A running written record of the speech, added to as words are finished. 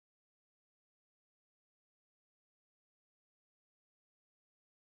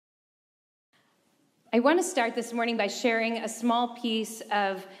I want to start this morning by sharing a small piece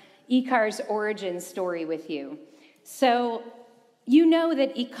of IKAR's origin story with you. So, you know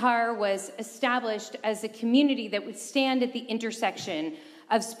that IKAR was established as a community that would stand at the intersection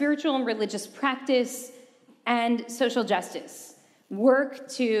of spiritual and religious practice and social justice, work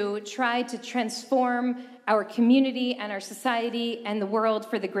to try to transform our community and our society and the world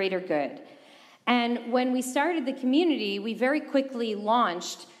for the greater good. And when we started the community, we very quickly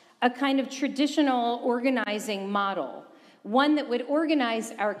launched a kind of traditional organizing model, one that would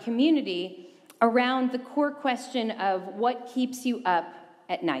organize our community around the core question of what keeps you up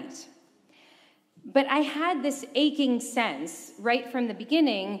at night. But I had this aching sense right from the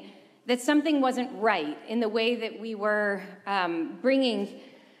beginning that something wasn't right in the way that we were bringing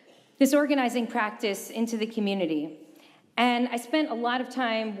this organizing practice into the community. And I spent a lot of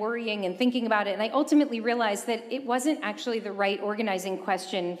time worrying and thinking about it, and I ultimately realized that it wasn't actually the right organizing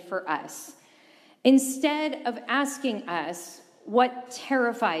question for us. Instead of asking us what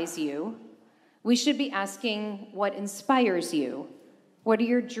terrifies you, we should be asking what inspires you. What are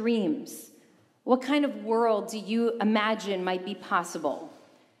your dreams? What kind of world do you imagine might be possible?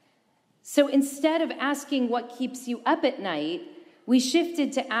 So instead of asking what keeps you up at night, we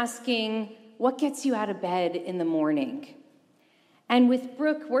shifted to asking what gets you out of bed in the morning. And with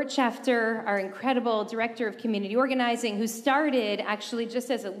Brooke Wirtschafter, our incredible director of community organizing, who started actually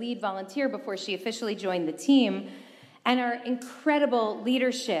just as a lead volunteer before she officially joined the team, and our incredible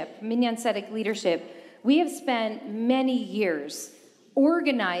leadership, Minyan Tzedek leadership, we have spent many years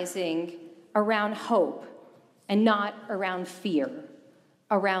organizing around hope and not around fear,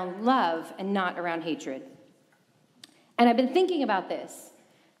 around love and not around hatred. And I've been thinking about this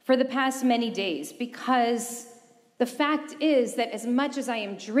for the past many days because the fact is that as much as I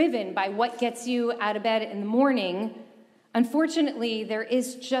am driven by what gets you out of bed in the morning, unfortunately, there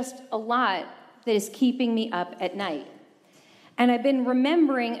is just a lot that is keeping me up at night. And I've been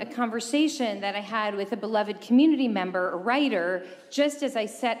remembering a conversation that I had with a beloved community member, a writer, just as I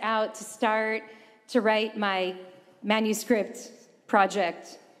set out to start to write my manuscript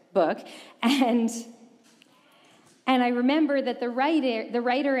project book. And I remember that the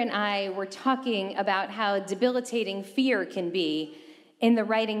writer and I were talking about how debilitating fear can be in the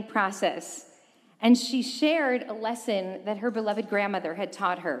writing process. And she shared a lesson that her beloved grandmother had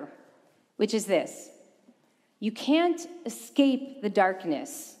taught her, which is this: you can't escape the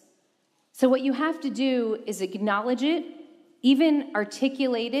darkness. So what you have to do is acknowledge it, even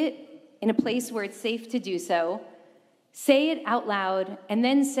articulate it in a place where it's safe to do so, say it out loud, and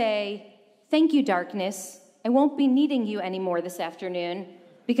then say, "Thank you, darkness. I won't be needing you anymore this afternoon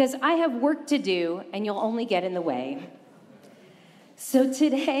because I have work to do and you'll only get in the way." So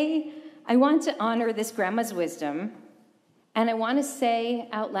today, I want to honor this grandma's wisdom, and I want to say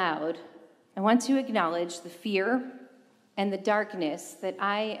out loud, I want to acknowledge the fear and the darkness that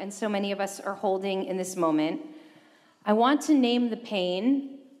I and so many of us are holding in this moment. I want to name the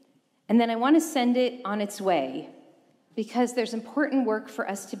pain, and then I want to send it on its way because there's important work for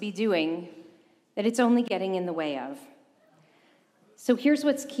us to be doing that it's only getting in the way of. So here's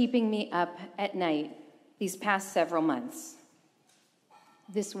what's keeping me up at night these past several months.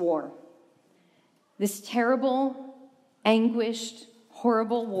 This war. This terrible, anguished,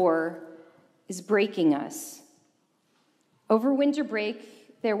 horrible war is breaking us. Over winter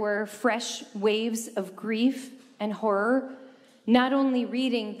break, there were fresh waves of grief and horror, not only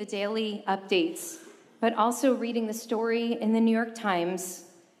reading the daily updates, but also reading the story in the New York Times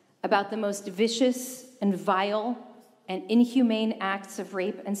about the most vicious and vile and inhumane acts of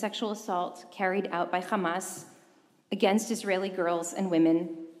rape and sexual assault carried out by Hamas against Israeli girls and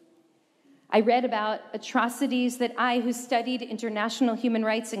women. I read about atrocities that I, who studied international human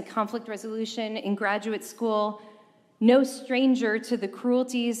rights and conflict resolution in graduate school, no stranger to the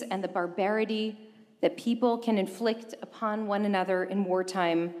cruelties and the barbarity that people can inflict upon one another in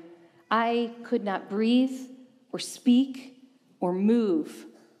wartime. I could not breathe or speak or move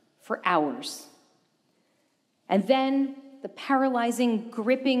for hours. And then the paralyzing,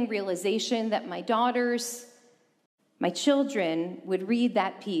 gripping realization that my daughters, my children, would read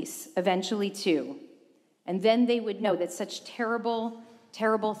that piece eventually too. And then they would know that such terrible,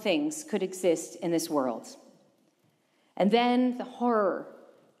 terrible things could exist in this world. And then the horror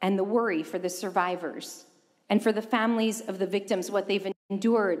and the worry for the survivors and for the families of the victims, what they've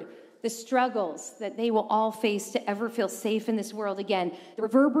endured, the struggles that they will all face to ever feel safe in this world again, the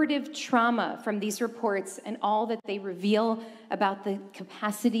reverberative trauma from these reports and all that they reveal about the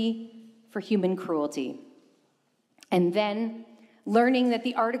capacity for human cruelty. And then learning that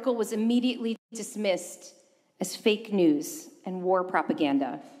the article was immediately dismissed as fake news and war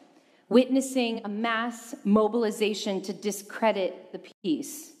propaganda, witnessing a mass mobilization to discredit the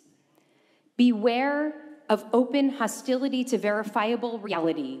peace. Beware of open hostility to verifiable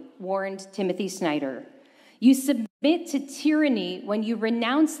reality, warned Timothy Snyder. You submit to tyranny when you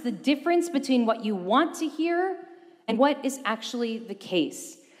renounce the difference between what you want to hear and what is actually the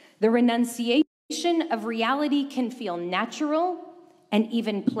case. The renunciation of reality can feel natural and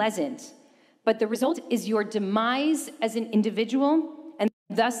even pleasant, but the result is your demise as an individual and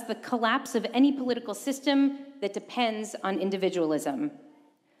thus the collapse of any political system that depends on individualism.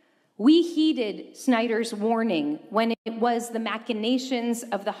 We heeded Snyder's warning when it was the machinations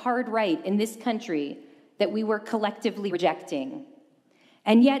of the hard right in this country that we were collectively rejecting.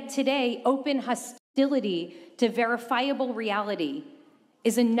 And yet today, open hostility to verifiable reality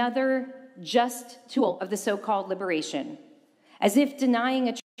is another just tool of the so-called liberation, as if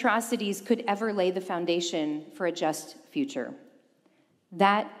denying atrocities could ever lay the foundation for a just future.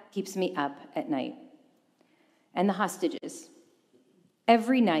 That keeps me up at night. And the hostages.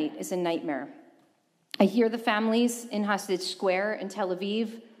 Every night is a nightmare. I hear the families in Hostage Square in Tel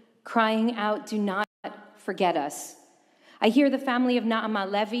Aviv crying out, "Do not forget us." I hear the family of Naama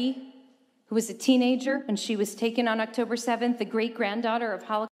Levy, who was a teenager when she was taken on October 7th, the great-granddaughter of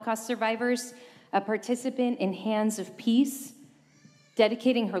Holocaust survivors, a participant in Hands of Peace,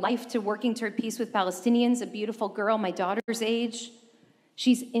 dedicating her life to working toward peace with Palestinians, a beautiful girl my daughter's age.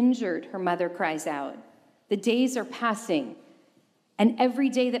 She's injured, her mother cries out. The days are passing, and every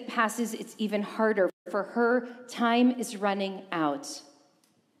day that passes, it's even harder. For her, time is running out.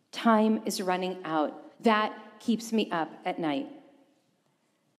 Time is running out. That keeps me up at night.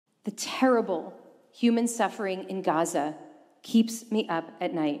 The terrible human suffering in Gaza keeps me up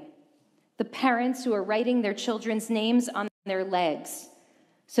at night. The parents who are writing their children's names on their legs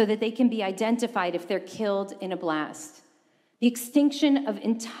so that they can be identified if they're killed in a blast. The extinction of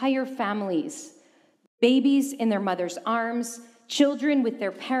entire families, babies in their mother's arms, children with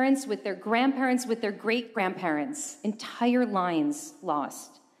their parents, with their grandparents, with their great-grandparents, entire lines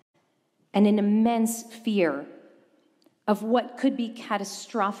lost. And an immense fear of what could be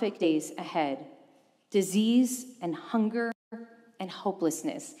catastrophic days ahead. Disease and hunger and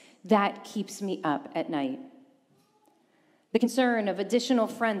hopelessness. That keeps me up at night. The concern of additional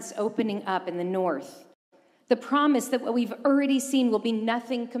fronts opening up in the north. The promise that what we've already seen will be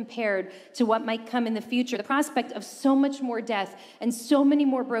nothing compared to what might come in the future. The prospect of so much more death and so many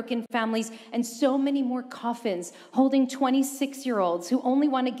more broken families and so many more coffins holding 26-year-olds who only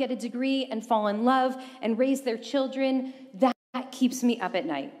want to get a degree and fall in love and raise their children. That keeps me up at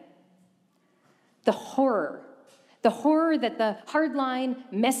night. The horror that the hardline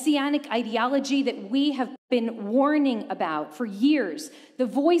messianic ideology that we have been warning about for years, the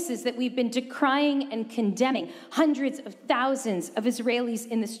voices that we've been decrying and condemning, hundreds of thousands of Israelis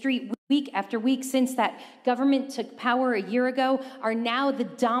in the street week after week since that government took power a year ago, are now the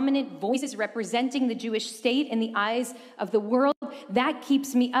dominant voices representing the Jewish state in the eyes of the world. That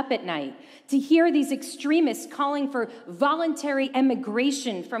keeps me up at night. To hear these extremists calling for voluntary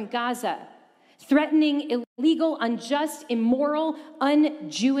emigration from Gaza, threatening illegal, unjust, immoral,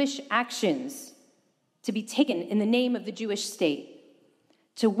 un-Jewish actions to be taken in the name of the Jewish state.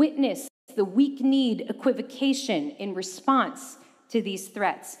 To witness the weak-kneed equivocation in response to these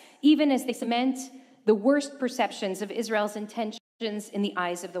threats, even as they cement the worst perceptions of Israel's intentions in the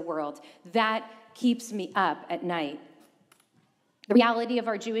eyes of the world. That keeps me up at night. The reality of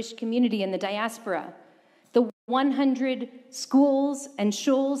our Jewish community in the diaspora, the 100 schools and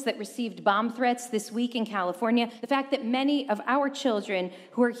shuls that received bomb threats this week in California, the fact that many of our children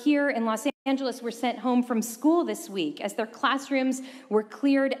who are here in Los Angeles were sent home from school this week as their classrooms were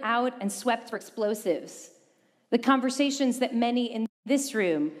cleared out and swept for explosives, the conversations that many in this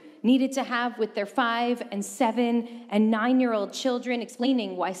room needed to have with their 5 and 7 and 9-year-old children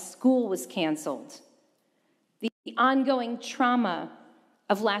explaining why school was canceled, the ongoing trauma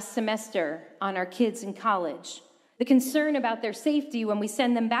of last semester on our kids in college, the concern about their safety when we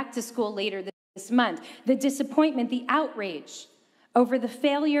send them back to school later this month, the disappointment, the outrage over the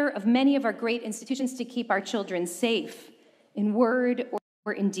failure of many of our great institutions to keep our children safe in word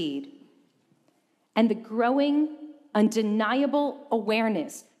or in deed, and the growing, undeniable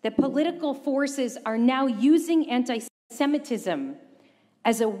awareness that political forces are now using anti-Semitism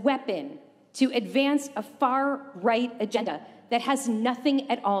as a weapon to advance a far-right agenda that has nothing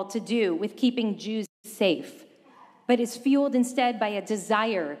at all to do with keeping Jews safe, but is fueled instead by a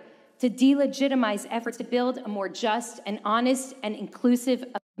desire to delegitimize efforts to build a more just and honest and inclusive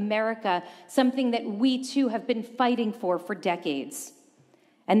America, something that we too have been fighting for decades.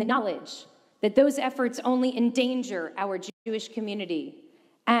 And the knowledge that those efforts only endanger our Jewish community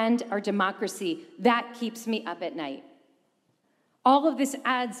and our democracy. That keeps me up at night. All of this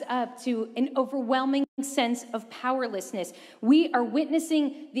adds up to an overwhelming sense of powerlessness. We are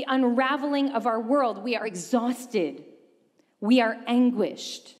witnessing the unraveling of our world. We are exhausted. We are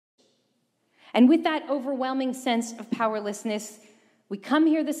anguished. And with that overwhelming sense of powerlessness, we come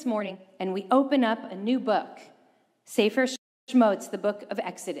here this morning and we open up a new book, Sefer Shemot, the book of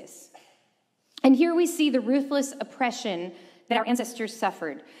Exodus. And here we see the ruthless oppression that our ancestors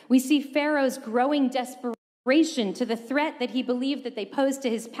suffered. We see Pharaoh's growing desperation to the threat that he believed that they posed to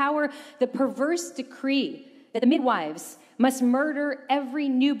his power, the perverse decree that the midwives must murder every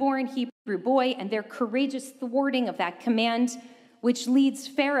newborn Hebrew boy, and their courageous thwarting of that command, which leads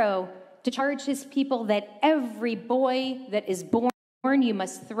Pharaoh to charge his people that every boy that is born you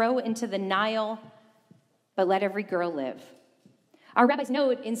must throw into the Nile, but let every girl live. Our rabbis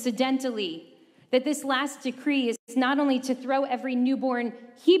note, incidentally, that this last decree is not only to throw every newborn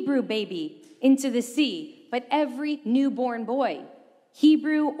Hebrew baby into the sea, but every newborn boy,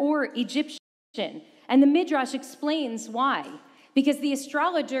 Hebrew or Egyptian. And the Midrash explains why. Because the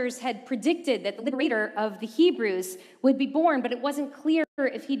astrologers had predicted that the liberator of the Hebrews would be born, but it wasn't clear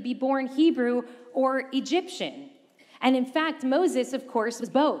if he'd be born Hebrew or Egyptian. And in fact, Moses, of course, was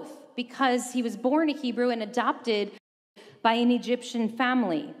both, because he was born a Hebrew and adopted by an Egyptian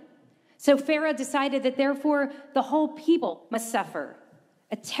family. So Pharaoh decided that therefore the whole people must suffer.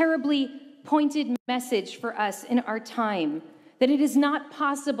 A terribly pointed message for us in our time, that it is not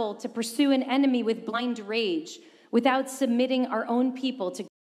possible to pursue an enemy with blind rage without submitting our own people to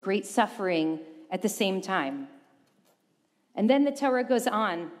great suffering at the same time. And then the Torah goes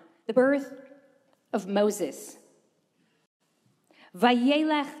on, the birth of Moses.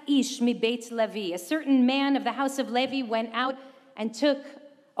 Vayelech ish mi beit Levi. A certain man of the house of Levi went out and took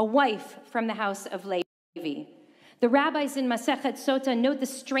a wife from the house of Levi. The rabbis in Masechet Sota note the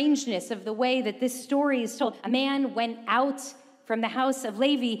strangeness of the way that this story is told. A man went out from the house of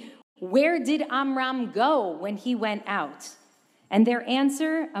Levi. Where did Amram go when he went out? And their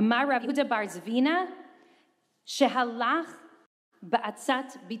answer, Amar Rav Yehuda bar Zvina, shehalach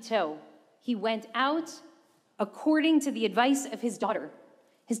ba'atzat bito. He went out according to the advice of his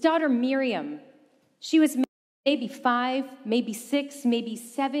daughter Miriam. She was maybe 5, maybe 6, maybe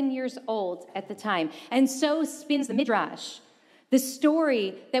 7 years old at the time. And so spins the Midrash, the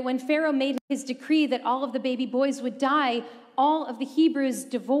story that when Pharaoh made his decree that all of the baby boys would die, all of the Hebrews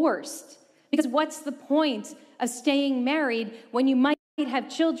divorced. Because what's the point of staying married when you might have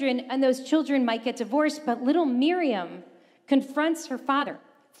children and those children might get divorced? But little Miriam confronts her father.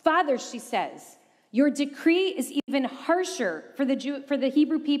 Father, she says, your decree is even harsher for the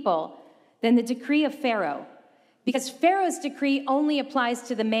Hebrew people than the decree of Pharaoh. Because Pharaoh's decree only applies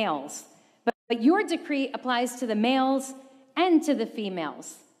to the males. But your decree applies to the males and to the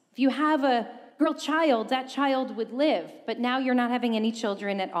females. If you have a girl child, that child would live. But now you're not having any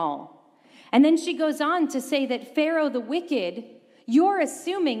children at all. And then she goes on to say that Pharaoh the wicked, you're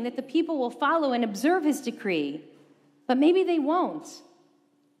assuming that the people will follow and observe his decree. But maybe they won't.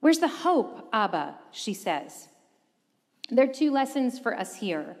 Where's the hope, Abba, she says. There are 2 lessons for us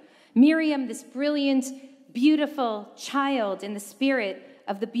here. Miriam, this brilliant, beautiful child in the spirit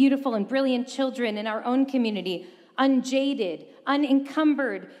of the beautiful and brilliant children in our own community, unjaded,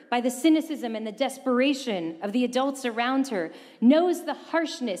 unencumbered by the cynicism and the desperation of the adults around her, knows the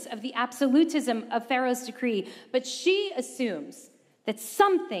harshness of the absolutism of Pharaoh's decree, but she assumes that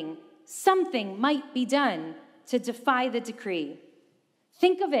something might be done to defy the decree.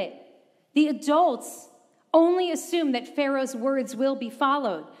 Think of it. The adults only assume that Pharaoh's words will be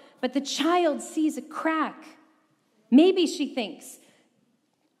followed, but the child sees a crack. Maybe she thinks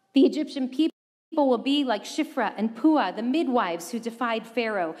the Egyptian people will be like Shifra and Puah, the midwives who defied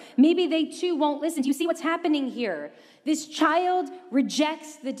Pharaoh. Maybe they too won't listen. Do you see what's happening here? This child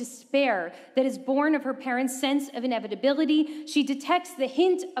rejects the despair that is born of her parents' sense of inevitability. She detects the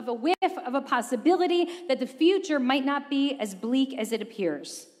hint of a whiff of a possibility that the future might not be as bleak as it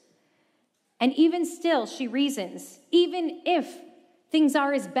appears. And even still, she reasons, even if things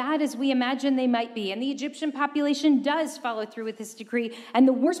are as bad as we imagine they might be, and the Egyptian population does follow through with this decree, and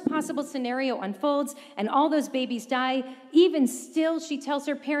the worst possible scenario unfolds, and all those babies die, even still, she tells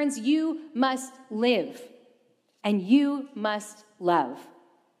her parents, you must live, and you must love.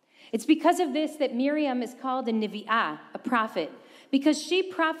 It's because of this that Miriam is called a Nevi'ah, a prophet, because she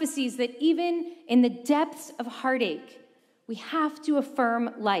prophesies that even in the depths of heartache, we have to affirm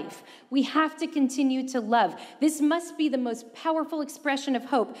life. We have to continue to love. This must be the most powerful expression of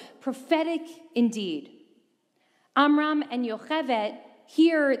hope, prophetic indeed. Amram and Yocheved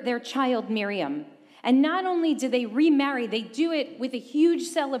hear their child Miriam, And not only do they remarry, they do it with a huge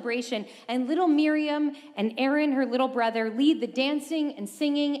celebration. And little Miriam and Aaron, her little brother, lead the dancing and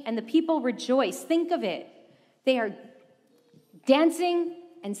singing, and the people rejoice. Think of it. They are dancing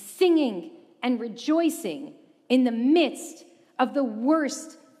and singing and rejoicing in the midst of the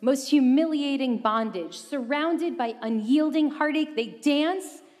worst, most humiliating bondage. Surrounded by unyielding heartache, they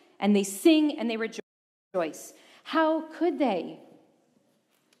dance and they sing and they rejoice. How could they?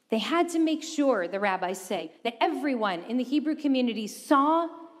 They had to make sure, the rabbis say, that everyone in the Hebrew community saw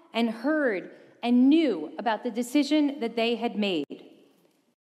and heard and knew about the decision that they had made,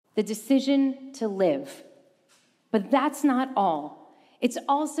 the decision to live. But that's not all. It's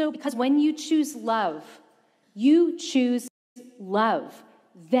also because when you choose love, you choose love,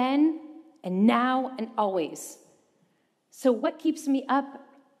 then and now and always. So what keeps me up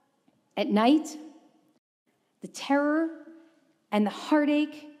at night? The terror and the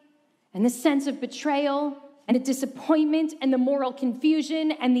heartache and the sense of betrayal and the disappointment and the moral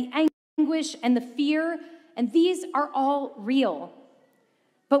confusion and the anguish and the fear, and these are all real.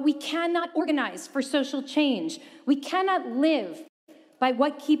 But we cannot organize for social change. We cannot live by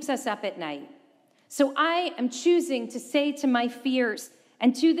what keeps us up at night. So I am choosing to say to my fears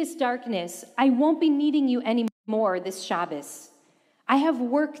and to this darkness, I won't be needing you anymore this Shabbos. I have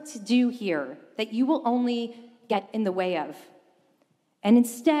work to do here that you will only get in the way of. And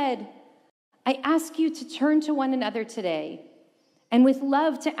instead, I ask you to turn to one another today and with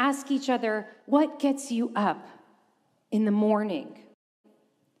love to ask each other, what gets you up in the morning?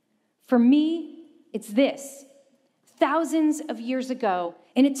 For me, it's this. Thousands of years ago,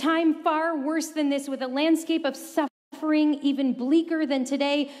 in a time far worse than this, with a landscape of suffering even bleaker than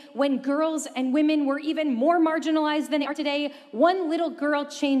today, when girls and women were even more marginalized than they are today, one little girl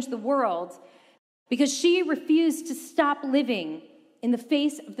changed the world because she refused to stop living in the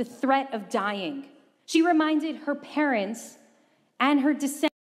face of the threat of dying. She reminded her parents and her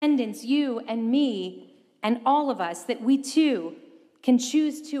descendants, you and me and all of us, that we too can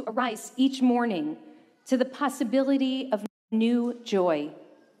choose to arise each morning to the possibility of new joy,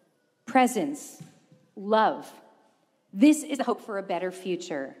 presence, love. This is the hope for a better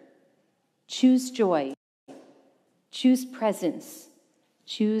future. Choose joy. Choose presence.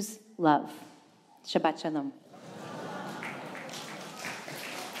 Choose love. Shabbat Shalom.